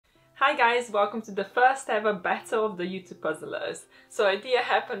Hi guys, welcome to the first ever battle of the YouTube puzzlers. So idea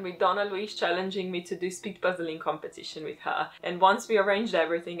happened with Donna Louise challenging me to do speed puzzling competition with her, and once we arranged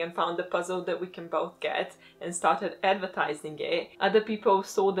everything and found the puzzle that we can both get and started advertising it, other people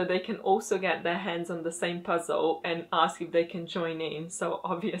saw that they can also get their hands on the same puzzle and asked if they can join in. So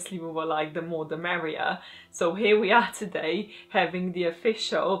obviously we were like, the more the merrier. So here we are today having the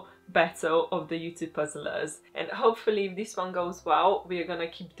official battle of the YouTube puzzlers, and hopefully if this one goes well we're gonna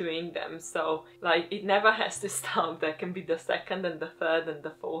keep doing them. So like, it never has to stop. There can be the second and the third and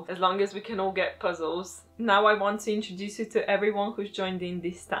the fourth, as long as we can all get puzzles. Now I want to introduce you to everyone who's joined in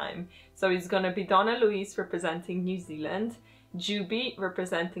this time. So it's gonna be Donna Louise representing New Zealand, Juby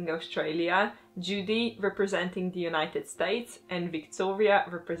representing Australia, Judy representing the United States, and Victoria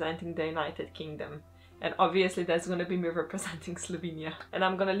representing the United Kingdom. And obviously there's going to be me representing Slovenia. And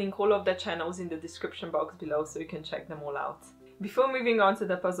I'm going to link all of their channels in the description box below so you can check them all out. Before moving on to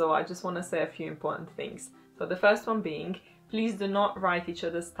the puzzle, I just want to say a few important things. So the first one being, please do not write each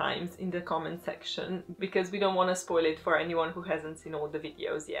other's times in the comment section, because we don't want to spoil it for anyone who hasn't seen all the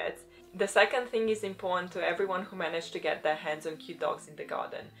videos yet. The second thing is important to everyone who managed to get their hands on cute dogs in the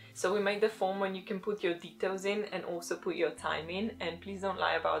garden. So we made the form when you can put your details in and also put your time in, and please don't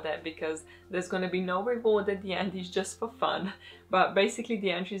lie about that because there's going to be no reward at the end, it's just for fun. But basically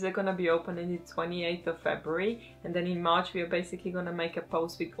the entries are going to be open on the 28th of February, and then in March we are basically going to make a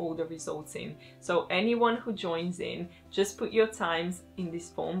post with all the results in. So anyone who joins in, just put your times in this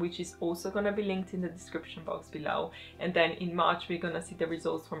form, which is also going to be linked in the description box below, and then in March we're going to see the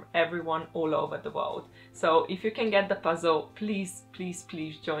results from everyone all over the world. So if you can get the puzzle, please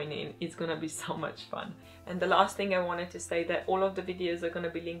join in. It's going to be so much fun. And the last thing I wanted to say, that all of the videos are going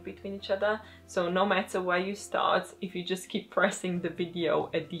to be linked between each other, so no matter where you start, if you just keep pressing the video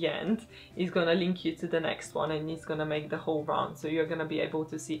at the end, it's going to link you to the next one and it's going to make the whole round, so you're going to be able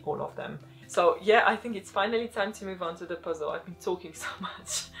to see all of them. So yeah, I think it's finally time to move on to the puzzle. I've been talking so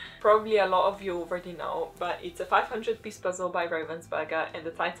much. Probably a lot of you already know, but it's a 500-piece puzzle by Ravensburger, and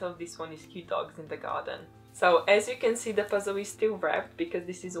the title of this one is Cute Dogs in the Garden. So as you can see, the puzzle is still wrapped because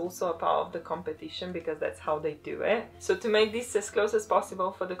this is also a part of the competition, because that's how they do it. So to make this as close as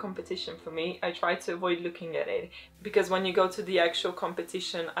possible for the competition for me, I try to avoid looking at it, because when you go to the actual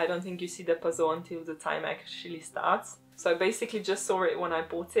competition, I don't think you see the puzzle until the time actually starts. So I basically just saw it when I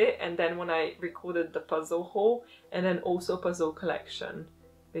bought it, and then when I recorded the puzzle haul, and then also puzzle collection.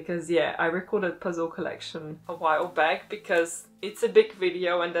 Because yeah, I recorded puzzle collection a while back because it's a big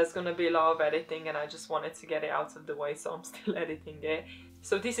video and there's gonna be a lot of editing, and I just wanted to get it out of the way, so I'm still editing it.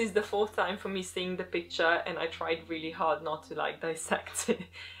 So this is the fourth time for me seeing the picture, and I tried really hard not to like dissect it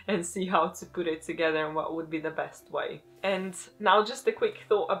and see how to put it together and what would be the best way. And now just a quick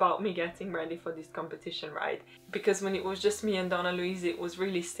thought about me getting ready for this competition, right? Because when it was just me and Donna Louise, it was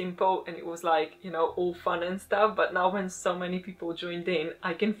really simple and it was like, you know, all fun and stuff. But now when so many people joined in,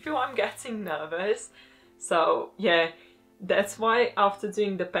 I can feel I'm getting nervous. So yeah, that's why after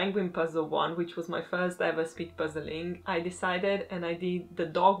doing the penguin puzzle one, which was my first ever speed puzzling, I decided, and I did the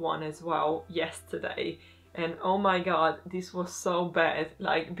dog one as well yesterday. And oh my god, this was so bad.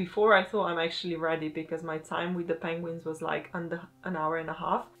 Like, before I thought I'm actually ready, because my time with the penguins was like under an hour and a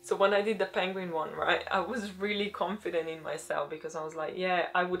half. So when I did the penguin one, right, I was really confident in myself, because I was like, yeah,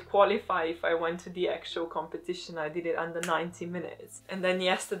 I would qualify if I went to the actual competition. I did it under 90 minutes. And then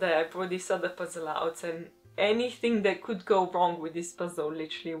yesterday I brought this other puzzle out, and anything that could go wrong with this puzzle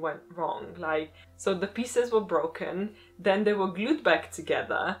literally went wrong. Like, so the pieces were broken, then they were glued back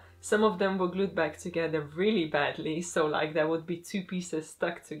together. Some of them were glued back together really badly, so like there would be two pieces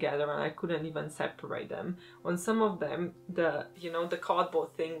stuck together and I couldn't even separate them. On some of them, the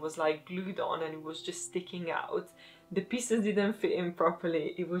cardboard thing was like glued on and it was just sticking out. The pieces didn't fit in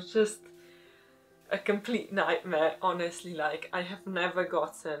properly. It was just a complete nightmare, honestly. Like, I have never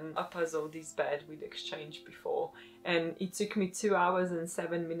gotten a puzzle this bad with exchange before, and it took me 2 hours and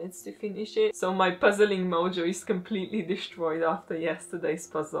 7 minutes to finish it. So my puzzling mojo is completely destroyed after yesterday's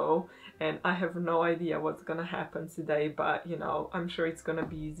puzzle, and I have no idea what's gonna happen today, but you know, I'm sure it's gonna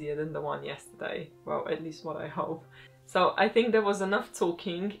be easier than the one yesterday. Well, at least what I hope. So I think there was enough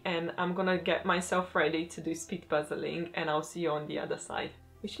talking, and I'm gonna get myself ready to do speed puzzling, and I'll see you on the other side.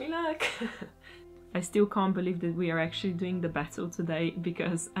 Wish me luck! I still can't believe that we are actually doing the battle today,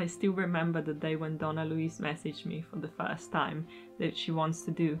 because I still remember the day when Donna Louise messaged me for the first time that she wants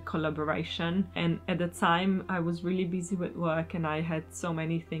to do collaboration, and at the time I was really busy with work and I had so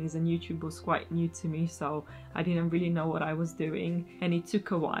many things, and YouTube was quite new to me, so I didn't really know what I was doing, and it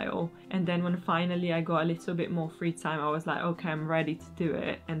took a while. And then when finally I got a little bit more free time, I was like, okay, I'm ready to do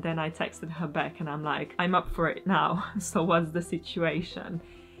it. And then I texted her back and I'm like, I'm up for it now. So what's the situation?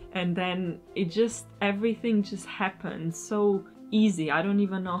 and then everything just happened so easy. I don't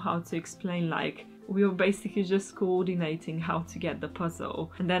even know how to explain, like we were basically just coordinating how to get the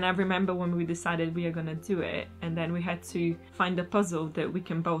puzzle. And then I remember when we decided we are gonna do it, and then we had to find a puzzle that we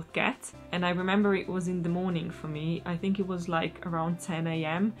can both get. And I remember it was in the morning for me. I think it was like around 10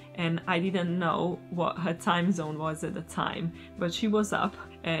 a.m. and I didn't know what her time zone was at the time, but she was up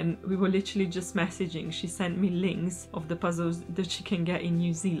and we were literally just messaging. She sent me links of the puzzles that she can get in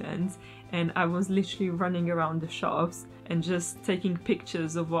New Zealand, and I was literally running around the shops and just taking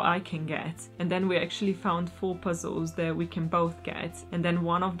pictures of what I can get. And then we actually found 4 puzzles that we can both get, and then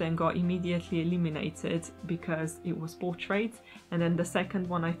one of them got immediately eliminated because it was portrait, and then the second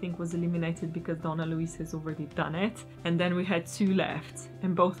one I think was eliminated because Donna Louise has already done it. And then we had 2 left,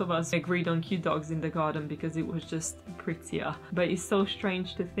 and both of us agreed on cute dogs in the garden because it was just prettier. But it's so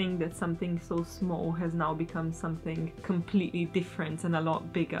strange to think that something so small has now become something completely different and a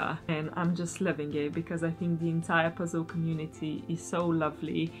lot bigger, and I'm just loving it because I think the entire puzzle community is so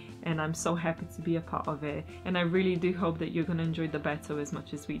lovely and I'm so happy to be a part of it, and I really do hope that you're gonna enjoy the battle as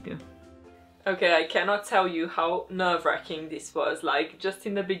much as we do. Okay, I cannot tell you how nerve-wracking this was. Like, just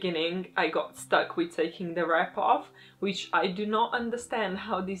in the beginning I got stuck with taking the wrap off, which I do not understand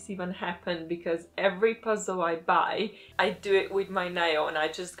how this even happened, because every puzzle I buy I do it with my nail and I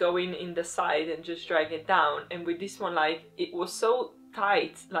just go in the side and just drag it down. And with this one, like, it was so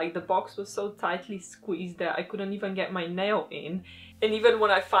tight, like the box was so tightly squeezed that I couldn't even get my nail in. And even when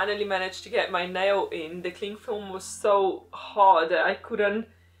I finally managed to get my nail in, the cling film was so hard that I couldn't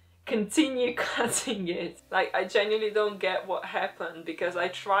continue cutting it. Like, I genuinely don't get what happened, because I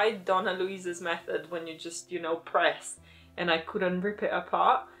tried Donna Louise's method when you just, you know, press, and I couldn't rip it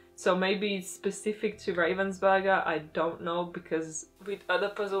apart. So maybe it's specific to Ravensburger, I don't know, because with other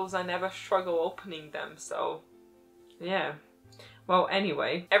puzzles I never struggle opening them, so yeah. Well,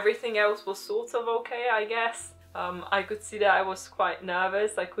 anyway, everything else was sort of okay, I guess. I could see that I was quite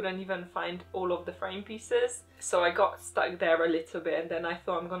nervous. I couldn't even find all of the frame pieces, so I got stuck there a little bit, and then I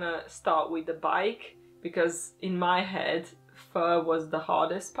thought I'm gonna start with the bike, because in my head fur was the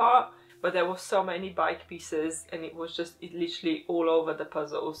hardest part, but there were so many bike pieces and it was just literally all over the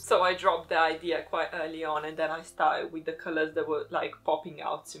puzzles. So I dropped the idea quite early on, and then I started with the colours that were like popping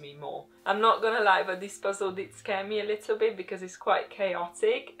out to me more. I'm not gonna lie, but this puzzle did scare me a little bit because it's quite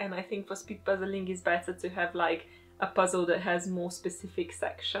chaotic, and I think for speed puzzling it's better to have like a puzzle that has more specific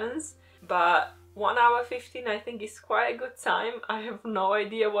sections. But 1 hour 15 I think is quite a good time. I have no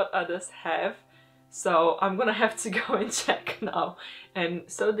idea what others have, so I'm gonna have to go and check now, and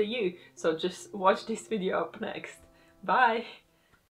so do you. So just watch this video up next. Bye!